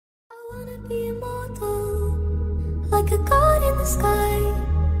be immortal, like a god in the sky.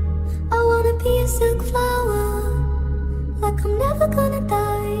 I wanna be a silk flower, like I'm never gonna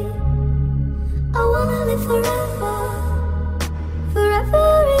die. I wanna live forever, forever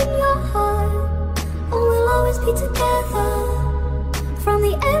in your heart. And we'll always be together, from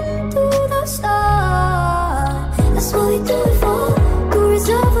the end to the start. That's what we do it for, to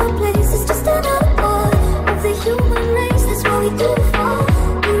reserve a place. It's just another part of the human race. That's what we do it for,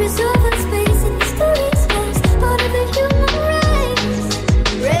 to reserve a space in history's space. Part of the human race.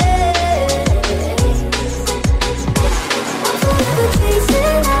 I'm forever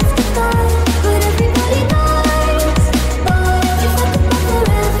chasing after time, but everybody dies. But if I could live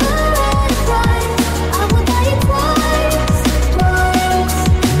forever and right, I would buy it twice.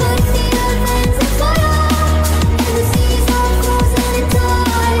 But if the earth ends in fire and the seas are frozen in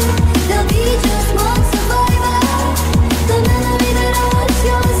time, there'll be just one survivor. The memory that I was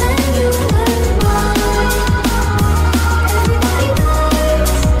yours and you were mine. Everybody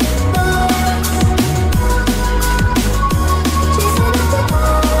dies, chasing after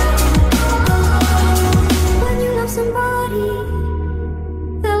time. When you love somebody,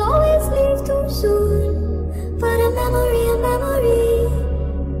 they'll always leave too soon. But a memory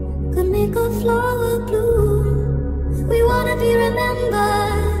could make a flower bloom. We wanna be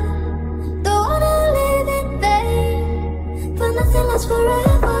remembered, don't wanna live in vain. But nothing lasts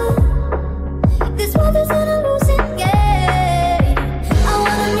forever, this world isn't a losing game. I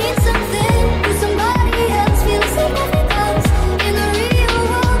wanna mean something to somebody else, feel significance. In the real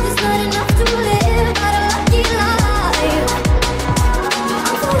world, it's not enough to live out a lucky life.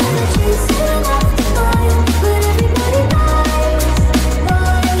 I'm forever chasing after time, but everybody dies.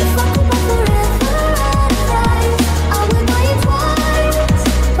 But if I could buy forever at a price, I would buy it twice.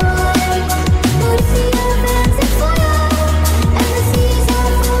 But if the earth ends in fire and the seas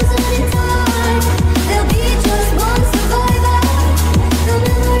are frozen in time, there'll be just one survivor. The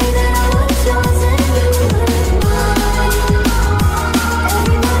memory that I was yours and you were mine.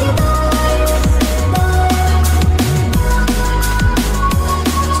 Everybody dies,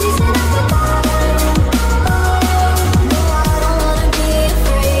 chasing after time. No, I don't wanna be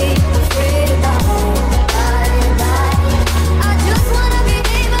afraid to die. I just wanna be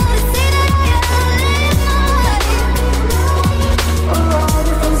able to say that I live life. For all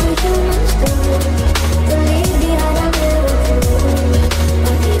the things that humans do, to leave behind a little clue.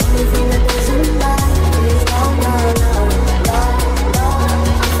 But the only thing that doesn't lie is love, love, love, love, love.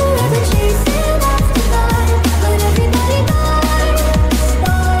 I'm forever chasing after time, but everybody dies.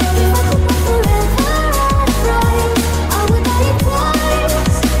 If I could buy forever at a price, I would buy it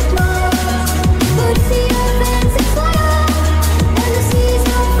twice. But if the earth ends in fire and the seas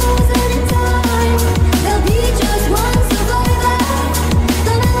are frozen in time, there'll be just one survivor.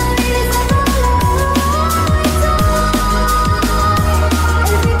 The memories that are alive.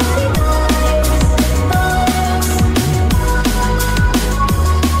 Everybody dies,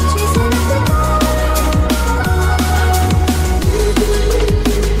 chasing after time.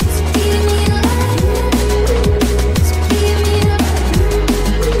 So keep me alive, so keep me alive, so keep me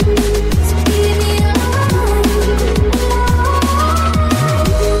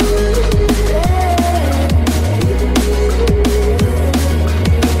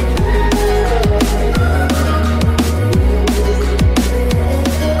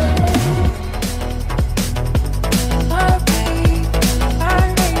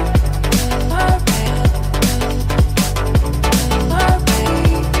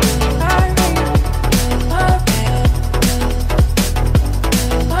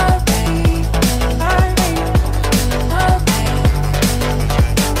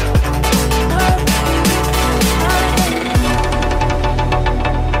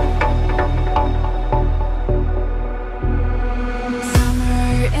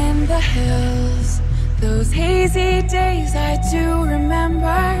Summer in the hills, those hazy days I do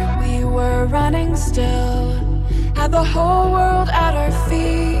remember. We were running still, had the whole world at our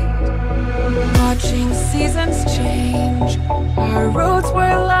feet. Watching seasons change, our roads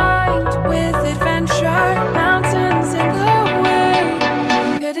were lined with adventure. Mountains in the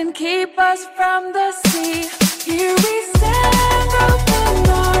way couldn't keep us from the sea. Here we stand, open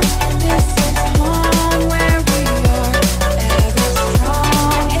arms. This is home where we are, ever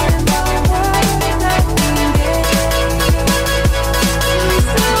strong in the world that we made. We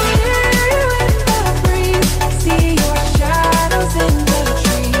still hear you in the breeze, see your shadows in the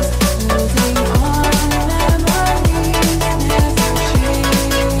trees, holding on, memories never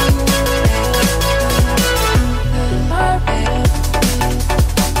change.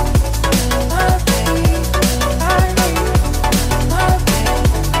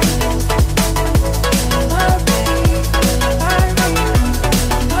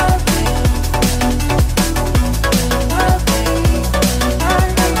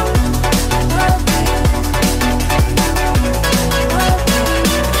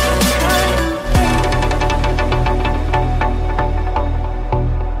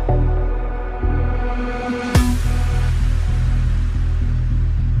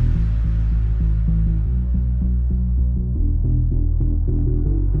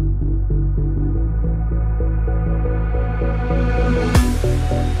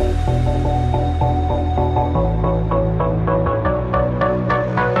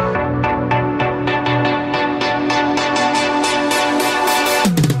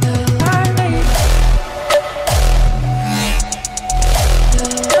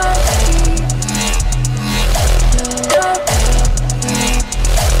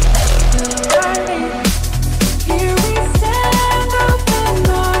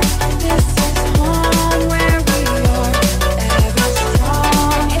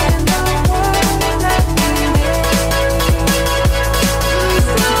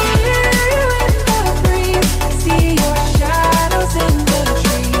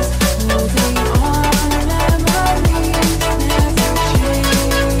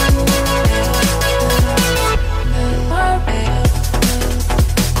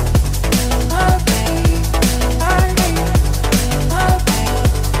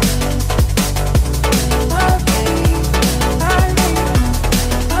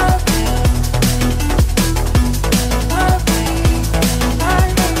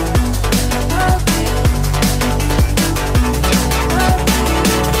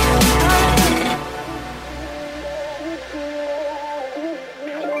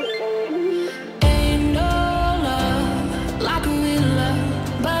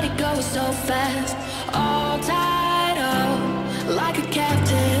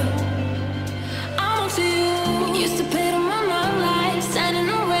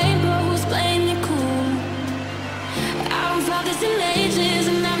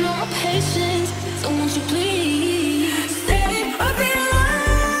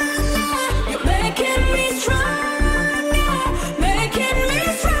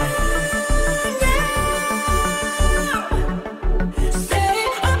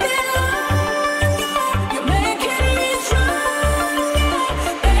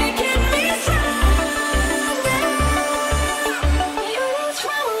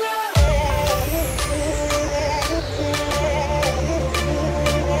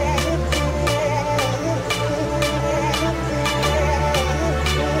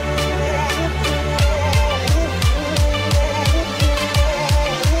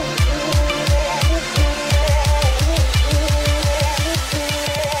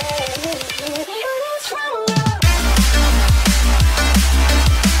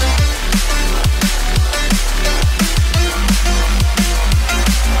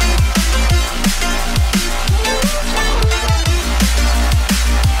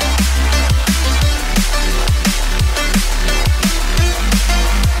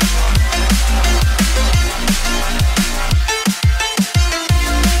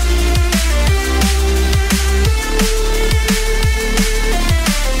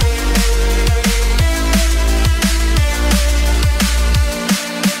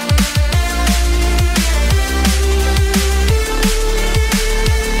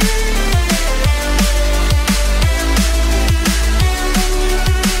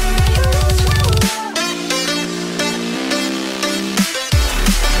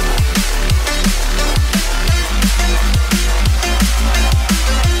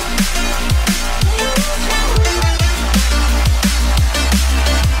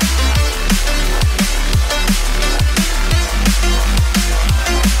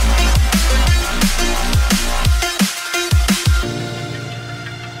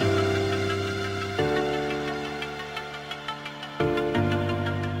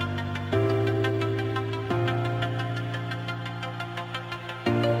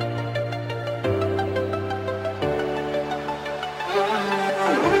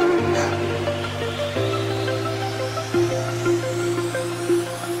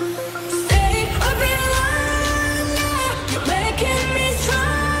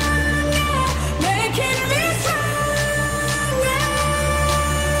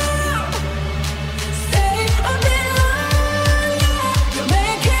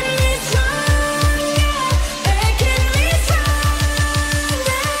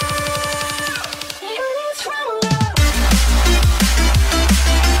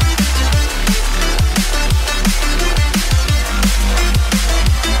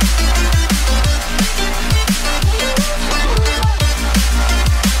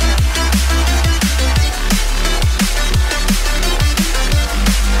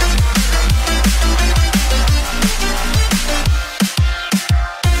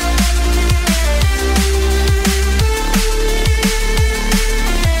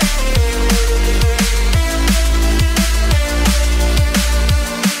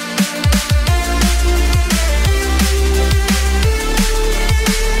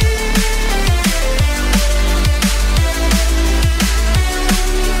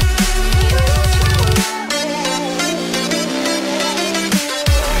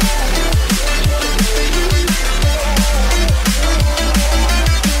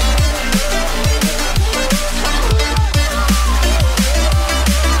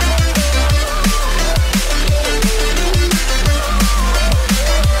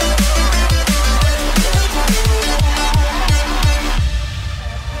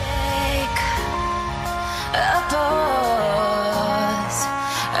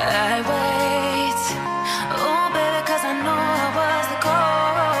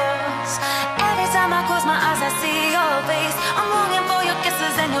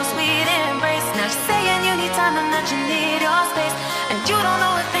 you need your space, and you don't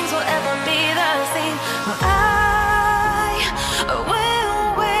know if things will ever be the same. Well, I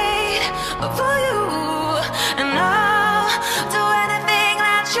will wait for you, and I'll do anything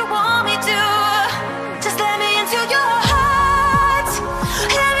that you want me to. Just let me into your heart.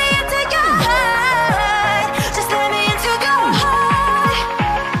 Let me into your heart. Just let me into your heart.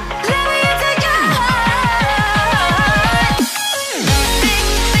 Let me into your heart.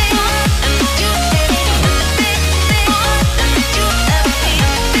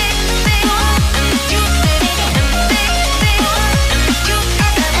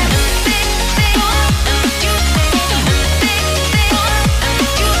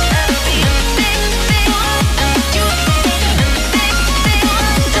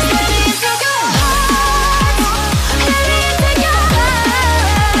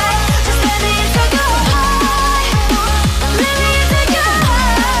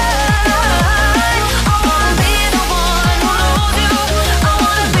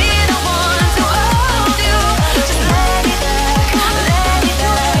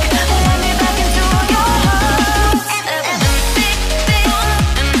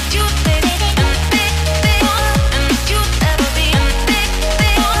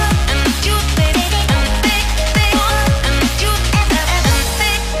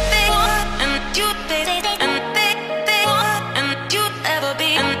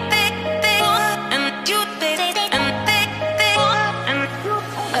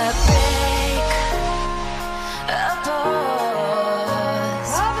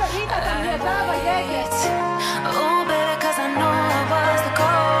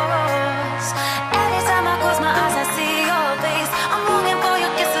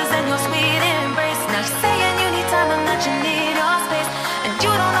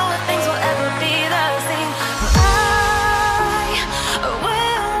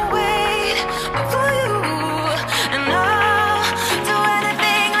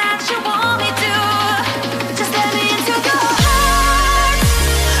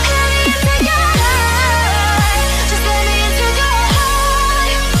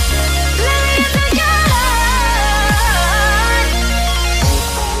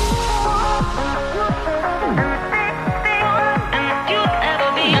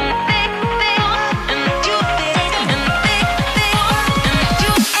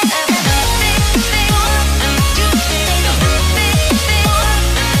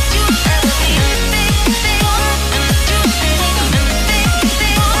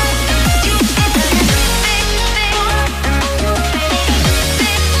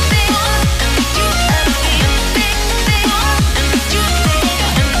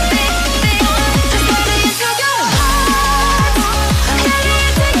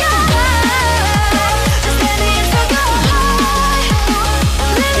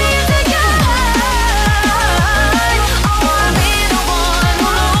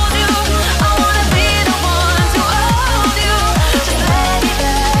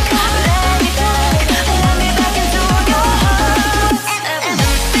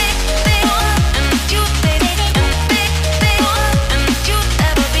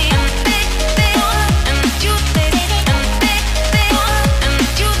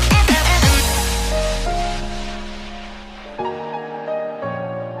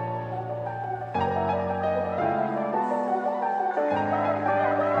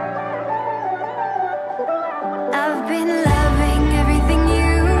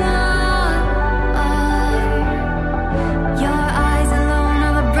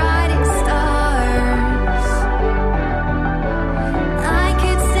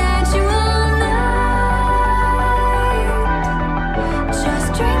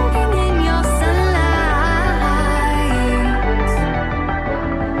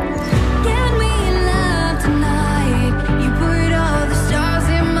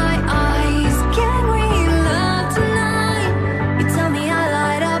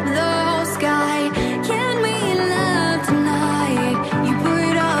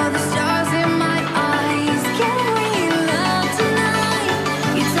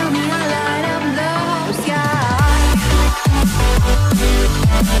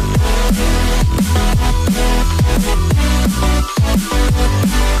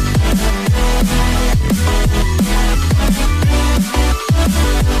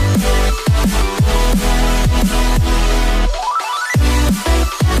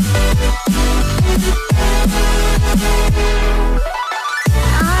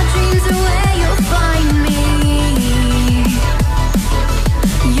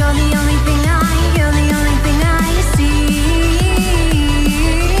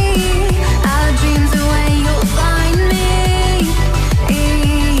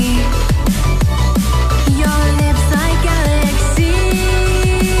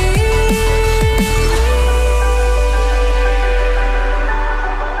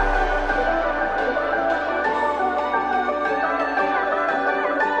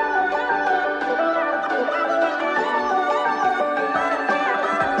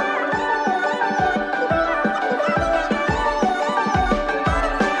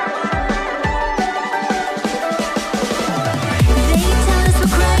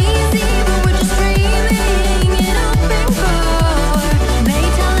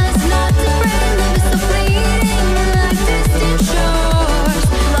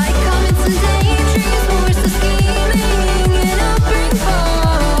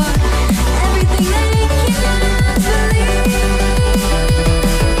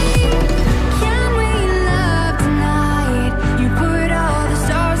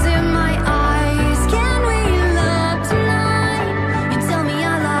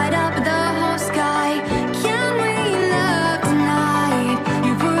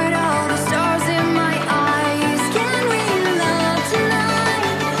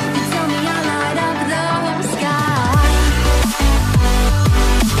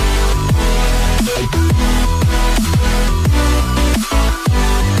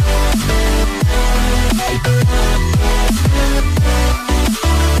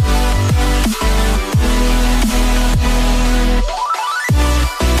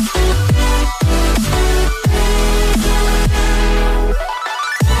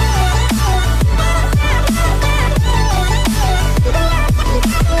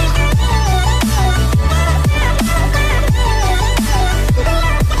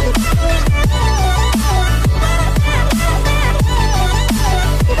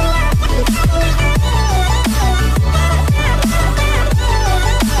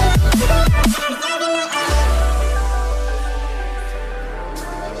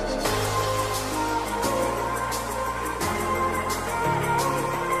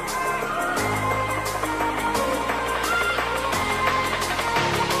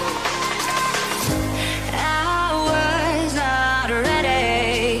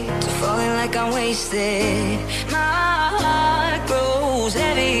 I'm wasted. My heart grows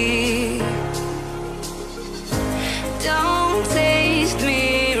heavy. Don't taste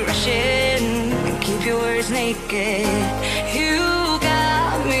me rushing. Keep your words naked. You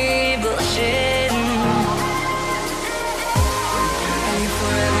got me blushing. And you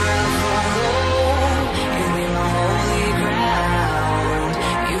forever I'll follow. You be my holy ground.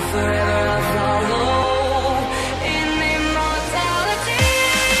 You forever I'll follow.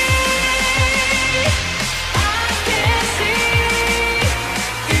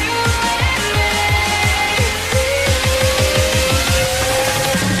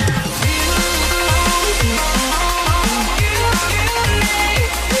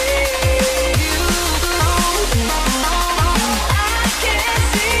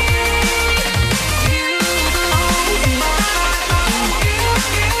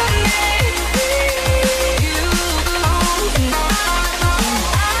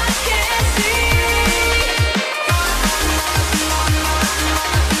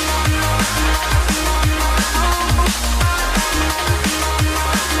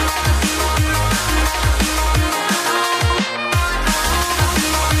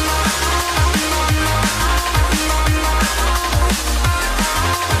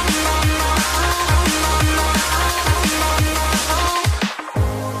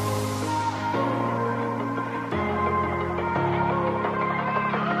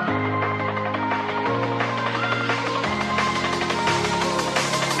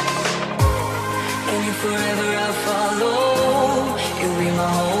 Forever I'll follow. You'll be my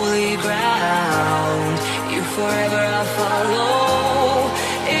holy ground. You forever I'll follow.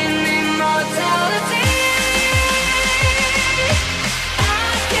 In immortality, I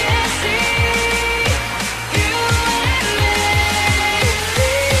can see you and me.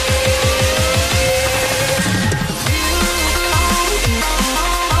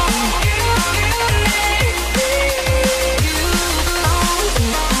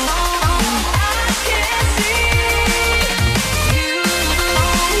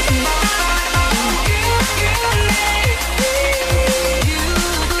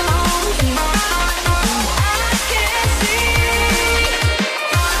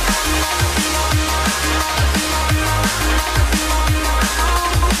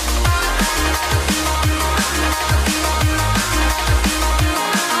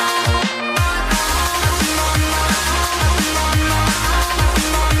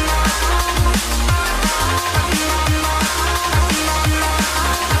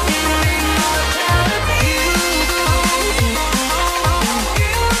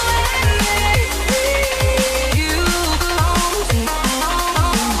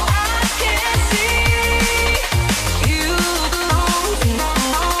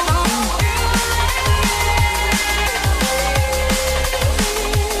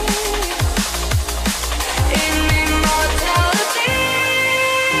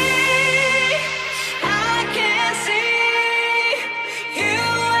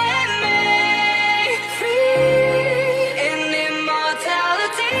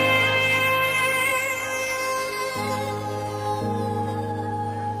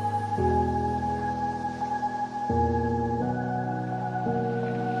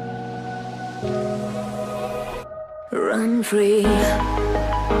 Run free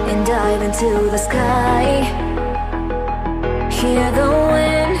and dive into the sky. Hear the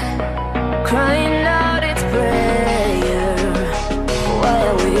wind crying out its prayer. Why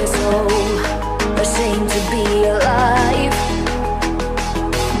are we so ashamed to be alive?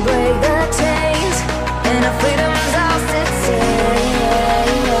 Break the chains and our freedom's ours to take.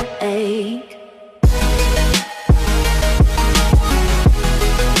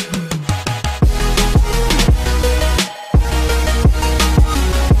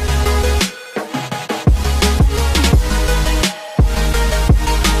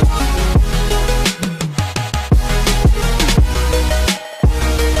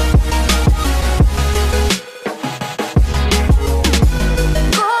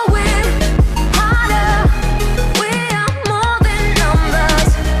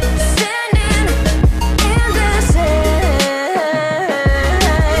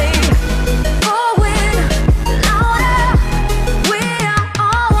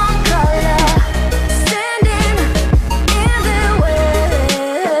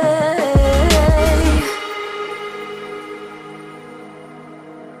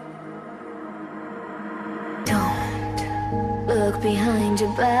 Look behind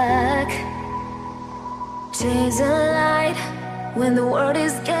your back. Chase a light when the world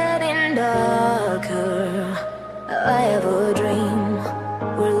is getting darker. I have a